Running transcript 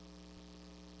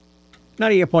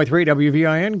98.3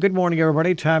 WVIN. Good morning,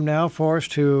 everybody. Time now for us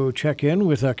to check in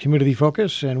with Community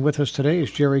Focus. And with us today is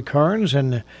Jerry Karns.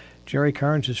 And Jerry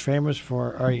Karns is famous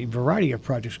for a variety of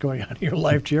projects going on in your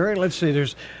life, Jerry. Let's see.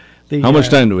 There's the How much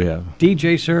time do we have?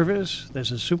 DJ service.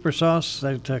 There's a Super Sauce,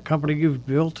 that company you've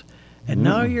built. And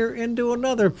now you're into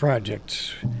another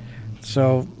project.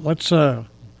 So let's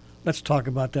talk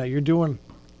about that. You're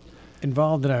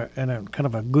involved in a kind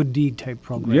of a good deed type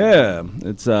program. Yeah,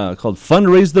 it's called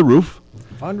Fundraise the Roof.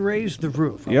 Fundraise the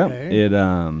Roof. Okay.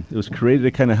 Yeah, it was created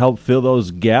to kind of help fill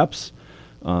those gaps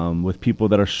with people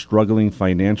that are struggling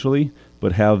financially,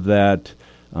 but have that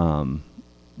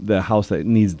the house that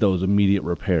needs those immediate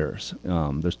repairs.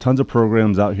 There's tons of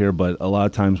programs out here, but a lot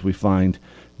of times we find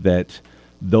that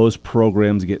those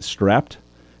programs get strapped,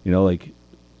 like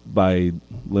by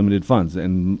limited funds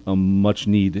and much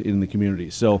need in the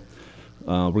community. So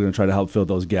we're going to try to help fill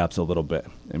those gaps a little bit.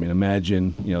 I mean,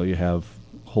 imagine, you have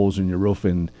holes in your roof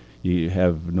and you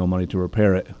have no money to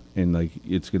repair it, and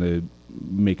it's going to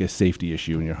make a safety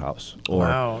issue in your house.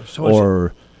 Wow.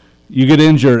 Or you get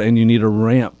injured and you need a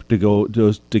ramp to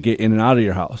get in and out of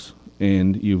your house,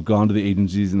 and you've gone to the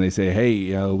agencies and they say,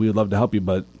 hey, we would love to help you,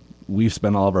 but we've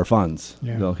spent all of our funds.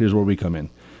 Yeah. So here's where we come in.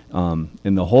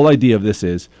 And the whole idea of this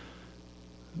is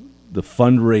the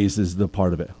fundraise is the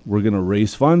part of it. We're going to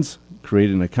raise funds, create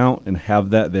an account, and have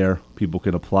that there. People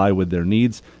can apply with their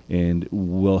needs, and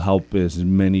we'll help as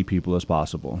many people as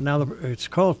possible. Now, it's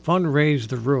called Fundraise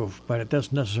the Roof, but it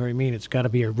doesn't necessarily mean it's got to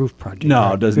be a roof project. No,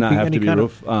 right? It does not have to be a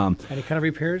roof. Any kind of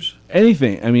repairs?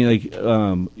 Anything. I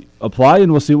mean, apply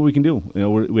and we'll see what we can do.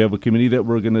 We have a committee that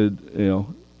we're going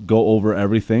to, go over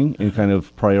everything and kind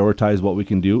of prioritize what we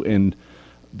can do. And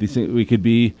these things, we could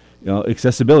be,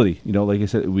 accessibility. Like I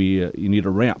said, you need a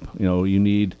ramp. You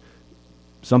need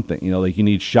something. Like you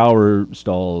need shower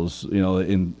stalls.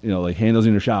 Like handles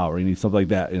in your shower. You need something like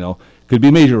that. Could be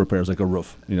major repairs like a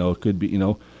roof. It could be.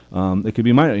 It could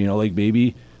be minor. Like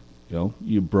maybe,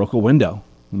 you broke a window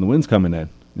and the wind's coming in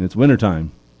and it's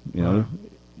wintertime.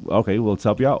 Okay, well, let's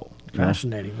help you out.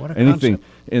 Fascinating. What a anything.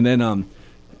 concept. And then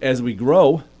as we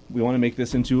grow, we want to make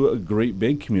this into a great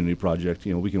big community project.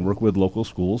 We can work with local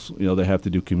schools. They have to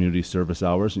do community service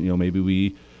hours. Maybe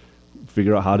we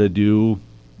figure out how to do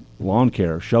lawn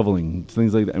care, shoveling,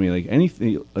 things like that. I mean, like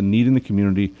anything, a need in the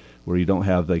community where you don't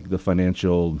have the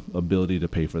financial ability to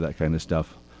pay for that kind of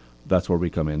stuff. That's where we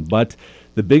come in. But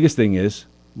the biggest thing is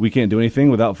we can't do anything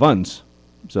without funds.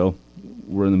 So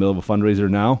we're in the middle of a fundraiser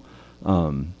now.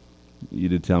 You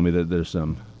did tell me that there's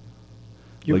some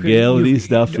legality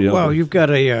stuff. Well, you've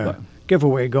got a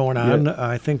giveaway going on. Yeah.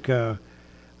 I think I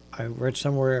read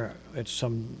somewhere it's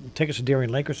some tickets to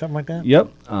Darien Lake or something like that. Yep.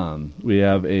 We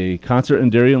have a concert in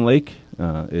Darien Lake.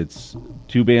 It's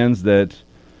two bands that,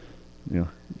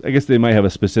 I guess they might have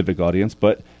a specific audience,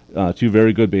 but two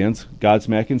very good bands,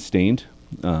 Godsmack and Stained.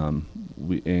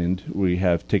 We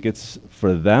have tickets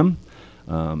for them.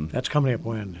 That's coming up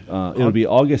when? It'll be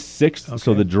August 6th. Okay.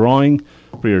 So the drawing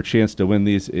for your chance to win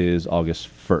these is August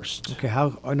 1st. Okay.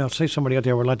 Now, say somebody out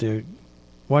there would like to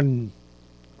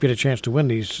get a chance to win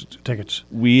these tickets.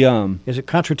 Is it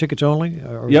concert tickets only?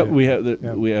 Yep. We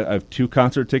have two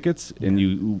concert tickets,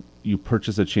 and you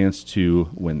purchase a chance to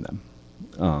win them.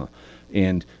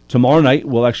 And tomorrow night,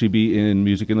 we'll actually be in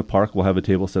Music in the Park. We'll have a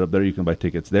table set up there. You can buy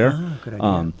tickets there. Good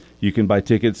idea. You can buy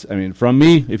tickets, from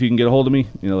me, if you can get a hold of me.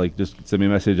 Just send me a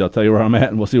message. I'll tell you where I'm at,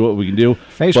 and we'll see what we can do.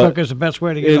 Facebook is the best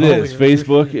way to get a hold of you. It is.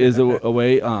 Facebook is a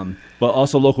way. But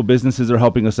also local businesses are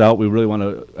helping us out. We really want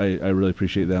to, I really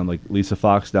appreciate them. Like Lisa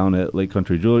Fox down at Lake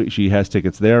Country Jewelry. She has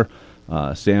tickets there.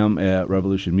 Sam at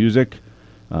Revolution Music.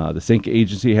 The Sync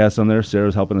Agency has some there.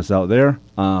 Sarah's helping us out there.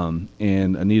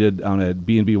 And Anita down at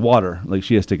B&B Water,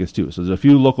 she has tickets too. So there's a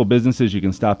few local businesses you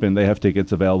can stop in. They have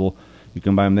tickets available. You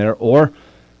can buy them there. Or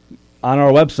on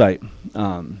our website.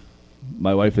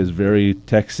 My wife is very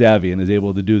tech savvy and is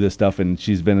able to do this stuff, and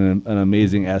she's been an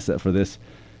amazing asset for this.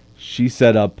 She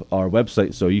set up our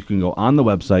website so you can go on the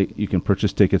website. You can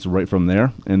purchase tickets right from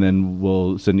there, and then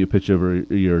we'll send you a picture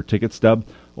of your ticket stub.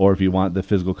 Or if you want the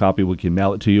physical copy, we can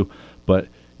mail it to you. But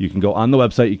you can go on the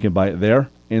website, you can buy it there.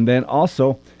 And then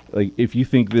also, if you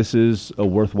think this is a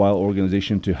worthwhile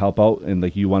organization to help out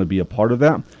and you want to be a part of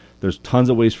that, there's tons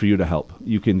of ways for you to help.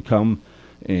 You can come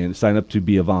and sign up to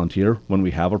be a volunteer when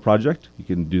we have a project. You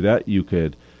can do that. You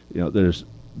could, there's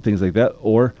things like that.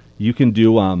 Or you can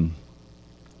do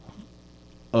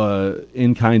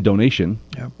in-kind donation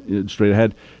straight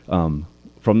ahead from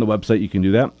the website. You can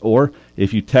do that. Or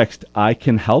if you text I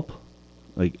can help,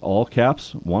 all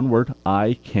caps, one word,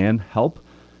 I can help,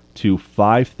 to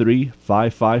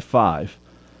 53555,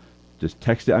 Just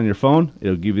text it on your phone.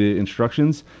 It'll give you the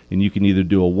instructions, and you can either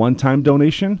do a one-time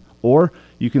donation or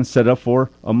you can set up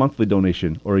for a monthly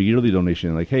donation or a yearly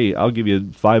donation. Like, hey, I'll give you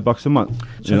 $5 a month.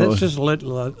 So this is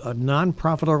a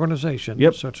non-profit organization.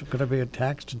 Yep. So it's going to be a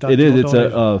tax-deductible It is. It's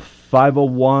donation. a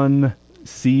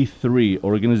 501c3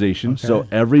 organization. Okay. So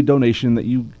every donation that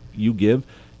you give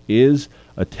is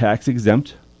a tax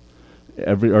exempt.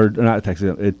 Not tax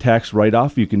exempt, a tax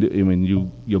write-off. You can do. I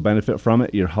mean, you'll benefit from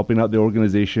it. You're helping out the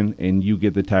organization, and you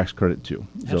get the tax credit too.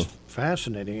 That's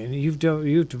fascinating. And you've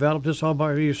developed this all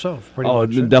by yourself, pretty Oh,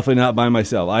 much. Right? definitely not by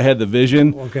myself. I had the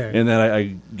vision, Okay. and then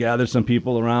I gathered some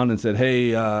people around and said, "Hey,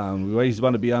 you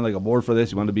want to be on like a board for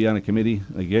this? You want to be on a committee?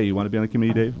 Like, yeah, you want to be on a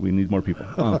committee, Dave? We need more people."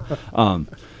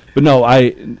 But no,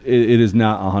 it is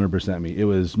not 100% me. It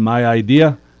was my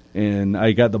idea, and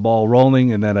I got the ball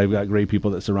rolling, and then I've got great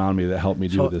people that surround me that help me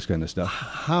do this kind of stuff.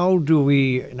 How do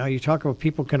we? Now you talk about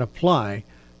people can apply,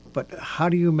 but how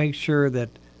do you make sure that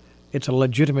it's a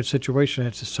legitimate situation?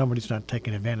 It's somebody's not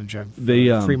taking advantage of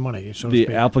free money. So to the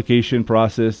speak. application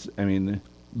process, I mean,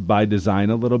 by design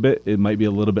a little bit, it might be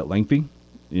a little bit lengthy,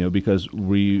 because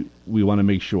we want to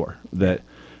make sure that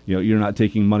you're not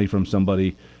taking money from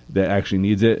somebody that actually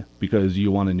needs it because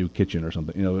you want a new kitchen or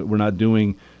something. We're not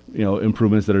doing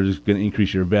improvements that are just going to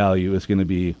increase your value. It's going to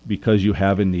be because you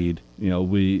have a need.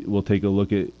 We'll take a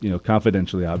look at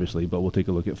confidentially, obviously, but we'll take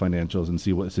a look at financials and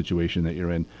see what situation that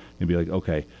you're in and be like,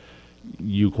 okay,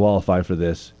 you qualify for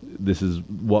this. This is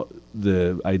what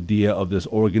the idea of this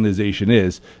organization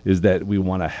is that we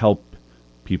want to help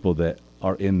people that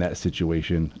are in that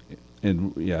situation.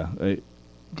 And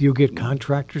do you get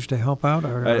contractors to help out?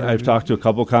 I've talked to a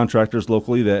couple contractors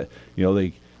locally that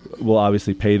they will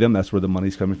obviously pay them. That's where the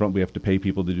money's coming from. We have to pay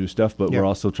people to do stuff, but we're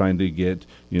also trying to get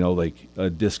like a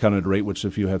discounted rate, which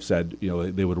a few have said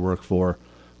they would work for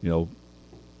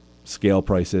scale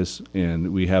prices,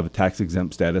 and we have a tax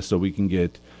exempt status, so we can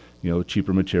get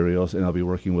cheaper materials. And I'll be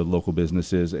working with local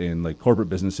businesses and like corporate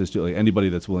businesses too, like anybody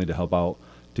that's willing to help out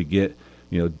to get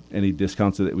any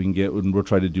discounts that we can get. And we'll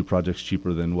try to do projects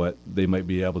cheaper than what they might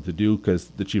be able to do, because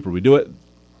the cheaper we do it,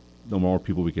 the more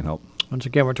people we can help. Once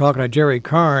again, we're talking to Jerry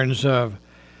Karns of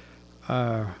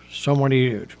so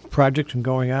many projects and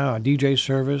going out, a DJ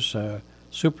service, a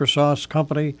super sauce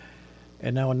company,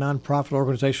 and now a nonprofit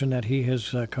organization that he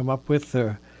has come up with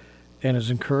and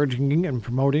is encouraging and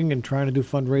promoting and trying to do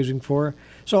fundraising for.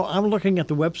 So I'm looking at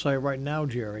the website right now,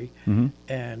 Jerry,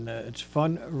 and it's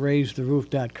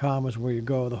fundraisetheroof.com is where you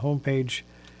go. The homepage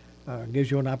gives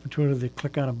you an opportunity to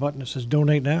click on a button that says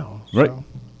Donate Now. Right. So,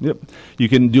 yep. You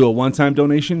can do a one-time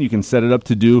donation. You can set it up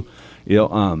to do,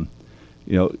 you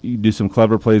do some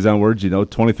clever plays on words,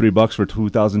 $23 for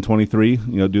 2023,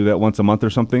 do that once a month or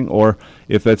something. Or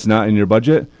if that's not in your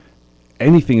budget,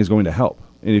 anything is going to help.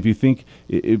 And if you think,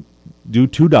 do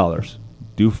 $2,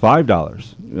 do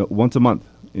 $5, once a month.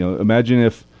 Imagine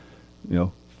if,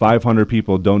 500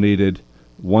 people donated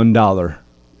 $1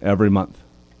 every month.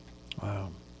 wow.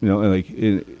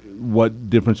 What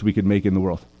difference we could make in the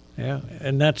world. Yeah,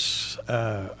 and that's,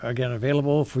 again,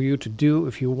 available for you to do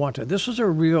if you want to. This is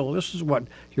what,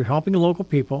 you're helping local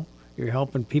people. You're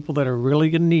helping people that are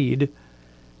really in need,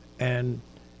 and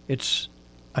it's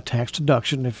a tax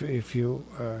deduction if you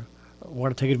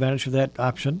want to take advantage of that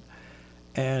option.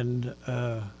 And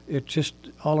it just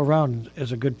all around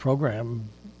is a good program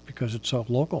because it's so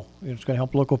local. It's going to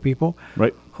help local people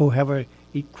who have an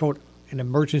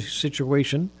emergency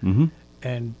situation,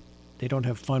 and they don't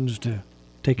have funds to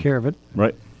take care of it.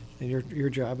 Right. And your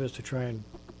job is to try and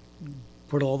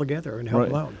put it all together and help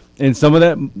them out. And some of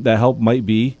that help might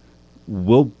be,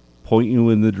 we'll point you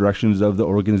in the directions of the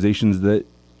organizations that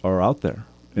are out there.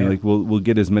 And we'll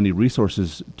get as many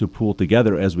resources to pool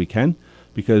together as we can,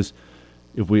 because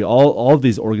if we all of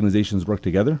these organizations work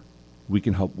together, we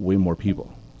can help way more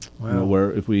people. Wow. Where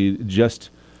if we just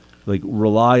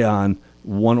rely on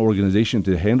one organization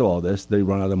to handle all this, they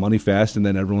run out of money fast, and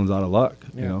then everyone's out of luck.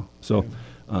 So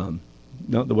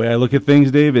the way I look at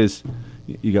things, Dave, is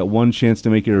you got one chance to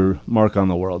make your mark on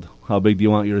the world. How big do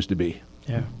you want yours to be?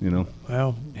 Yeah.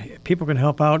 Well, people can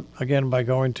help out again by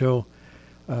going to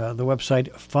the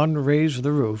website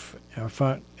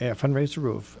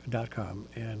fundraisetheroof.com,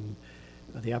 and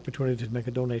the opportunity to make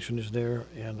a donation is there.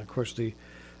 And of course,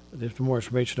 there's more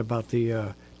information about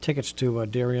the tickets to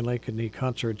Darien Lake and the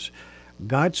concerts,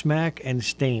 Godsmack and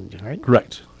Stained, right?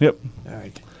 Correct. Yep. All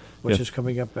right. Which is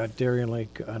coming up at Darien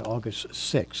Lake on August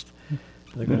 6th.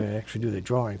 They're going to actually do the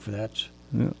drawing for that.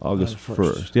 Yeah, August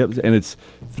 1st. Yep. And it's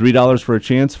 $3 for a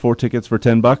chance, 4 tickets for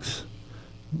 $10.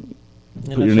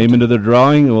 put your name into the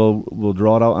drawing, and we'll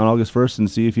draw it out on August 1st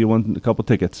and see if you won a couple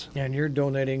tickets. And you're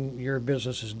donating. Your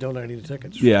business is donating the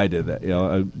tickets. Yeah, I did that.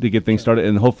 To get things started,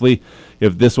 and hopefully,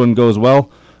 if this one goes well,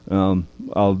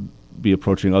 I'll be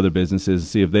approaching other businesses,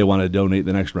 see if they want to donate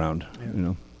the next round.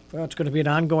 Yeah. Well, it's going to be an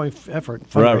ongoing effort.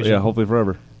 Forever. Yeah, hopefully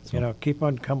forever. So. Keep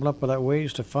on coming up with that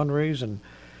ways to fundraise, and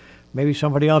maybe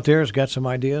somebody out there has got some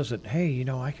ideas that, hey,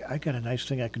 I got a nice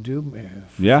thing I could do.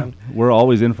 We're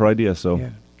always in for ideas.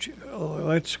 So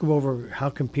let's go over how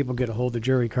can people get a hold of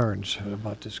Jerry Karns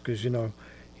about this, because you're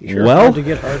hard to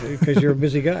get because you're a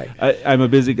busy guy. I'm a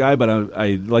busy guy, but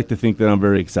I like to think that I'm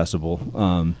very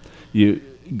accessible. You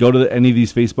go to any of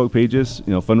these Facebook pages,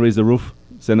 Fundraise the Roof.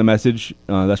 Send a message.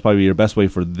 That's probably your best way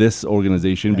for this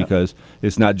organization because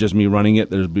it's not just me running it.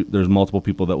 There's multiple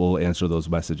people that will answer those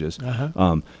messages.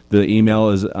 The email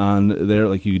is on there.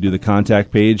 Like you can do the contact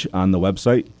page on the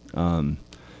website.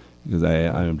 Because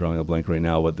I am drawing a blank right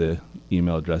now what the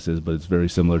email address is, but it's very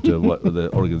similar to what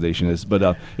the organization is.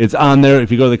 But it's on there.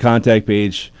 If you go to the contact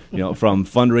page, from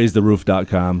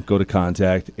fundraisetheroof.com, go to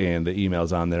contact, and the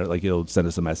email's on there. Like it'll send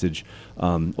us a message.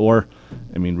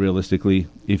 Realistically,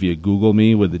 if you Google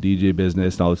me with the DJ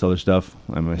business and all this other stuff,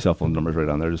 my cell phone number's right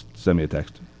on there. Just send me a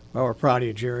text. Well, we're proud of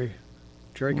you, Jerry.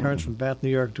 Jerry Karns from Bath, New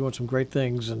York, doing some great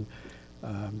things, and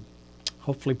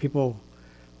hopefully people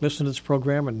listen to this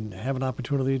program and have an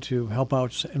opportunity to help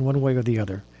out in one way or the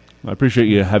other. I appreciate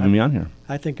you having me on here.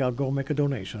 I think I'll go make a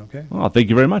donation, okay? Well, thank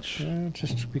you very much.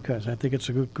 Just because. I think it's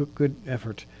a good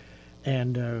effort.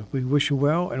 And we wish you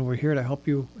well, and we're here to help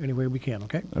you any way we can,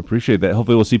 okay? I appreciate that.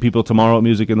 Hopefully we'll see people tomorrow at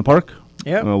Music in the Park.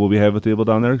 Yeah. We'll be having a table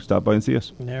down there. Stop by and see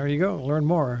us. There you go. Learn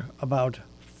more about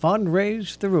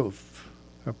Fundraise the Roof,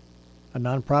 a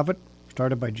nonprofit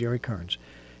started by Jerry Karns.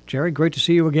 Jerry, great to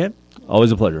see you again.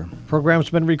 Always a pleasure.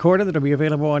 Program's been recorded. It'll be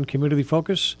available on Community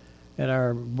Focus at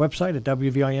our website at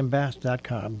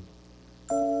wvimbath.com.